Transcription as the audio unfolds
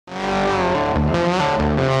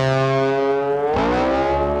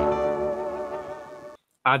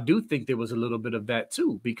I do think there was a little bit of that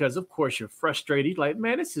too, because of course you're frustrated. Like,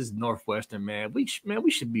 man, this is Northwestern, man. We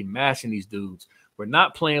should be mashing these dudes. We're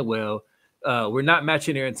not playing well. We're not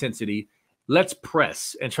matching their intensity. Let's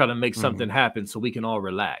press and try to make something happen so we can all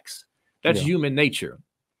relax. That's human nature.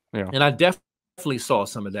 Yeah. And I definitely saw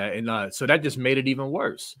some of that. And so that just made it even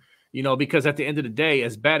worse, because at the end of the day,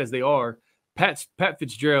 as bad as they are, Pat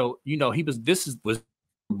Fitzgerald, was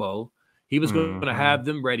Bowl. He was going to have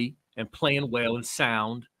them ready and playing well and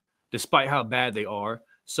sound, despite how bad they are.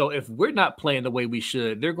 So if we're not playing the way we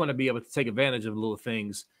should, they're going to be able to take advantage of little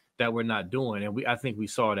things that we're not doing. And I think we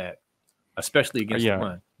saw that, especially against the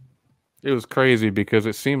run. It was crazy because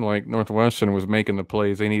it seemed like Northwestern was making the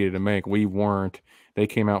plays they needed to make. We weren't. They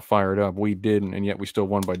came out fired up. We didn't, and yet we still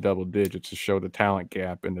won by double digits to show the talent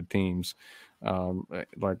gap in the teams. I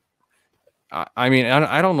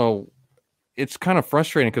don't know. It's kind of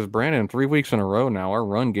frustrating because, Brandon, 3 weeks in a row now, our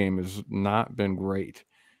run game has not been great.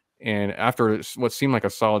 And after what seemed like a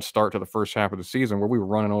solid start to the first half of the season where we were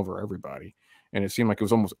running over everybody, and it seemed like it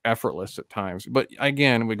was almost effortless at times. But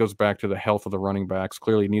again, it goes back to the health of the running backs.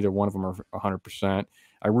 Clearly, neither one of them are 100%.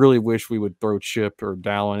 I really wish we would throw Chip or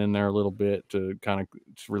Dallin in there a little bit to kind of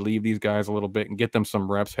relieve these guys a little bit and get them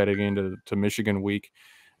some reps heading into Michigan week.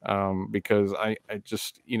 Because I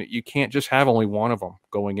just, you can't just have only one of them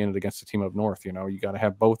going in against the team up north. You got to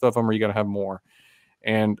have both of them or you got to have more.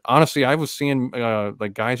 And honestly, I was seeing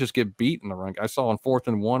like guys just get beat in the run. I saw on 4th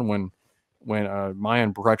and 1 when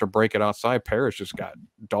Mayan tried to break it outside, Paris just got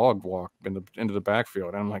dog walked into the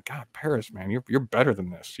backfield. And I'm like, God, Paris, man, you're better than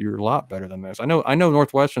this. You're a lot better than this. I know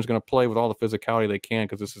Northwestern's going to play with all the physicality they can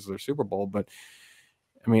because this is their Super Bowl, but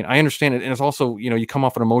I mean, I understand it. And it's also, you come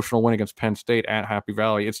off an emotional win against Penn State at Happy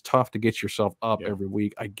Valley. It's tough to get yourself up every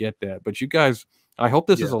week. I get that. But you guys, I hope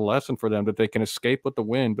this is a lesson for them that they can escape with the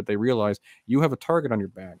win, but they realize you have a target on your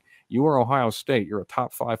back. You are Ohio State. You're a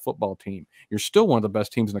top 5 football team. You're still one of the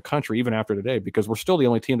best teams in the country, even after today, because we're still the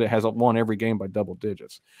only team that has won every game by double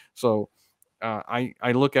digits. So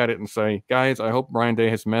I look at it and say, guys, I hope Ryan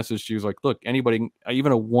Day has messaged you like, look, anybody,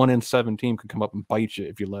 even a 1-7 team can come up and bite you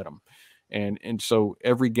if you let them. And so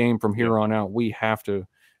every game from here on out, we have to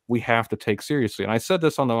take seriously. And I said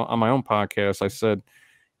this on my own podcast. I said,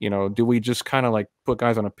 do we just kind of like put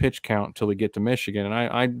guys on a pitch count until we get to Michigan? And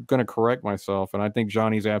I'm going to correct myself. And I think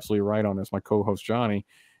Johnny's absolutely right on this. My co-host Johnny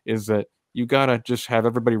is that you got to just have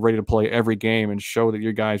everybody ready to play every game and show that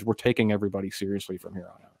you guys, we're taking everybody seriously from here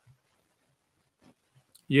on out.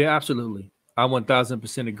 Yeah, absolutely. I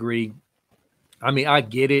 1000% agree. I mean, I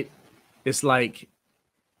get it. It's like,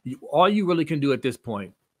 all you really can do at this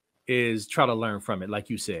point is try to learn from it. Like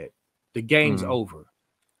you said, the game's over,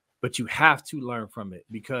 but you have to learn from it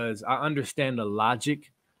because I understand the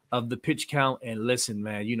logic of the pitch count. And listen,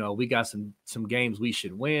 man, we got some games we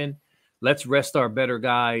should win. Let's rest our better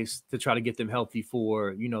guys to try to get them healthy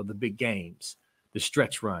for, the big games, the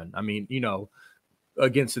stretch run. I mean,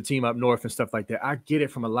 against the team up north and stuff like that. I get it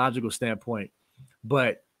from a logical standpoint,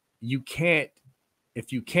 but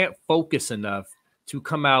if you can't focus enough to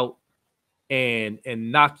come out and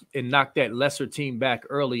knock that lesser team back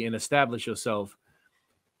early and establish yourself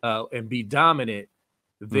and be dominant,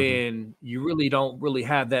 then you really don't really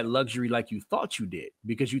have that luxury like you thought you did,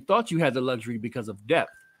 because you thought you had the luxury because of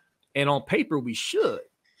depth. And on paper, we should.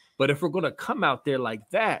 But if we're going to come out there like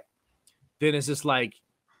that, then it's just like,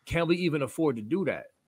 can we even afford to do that?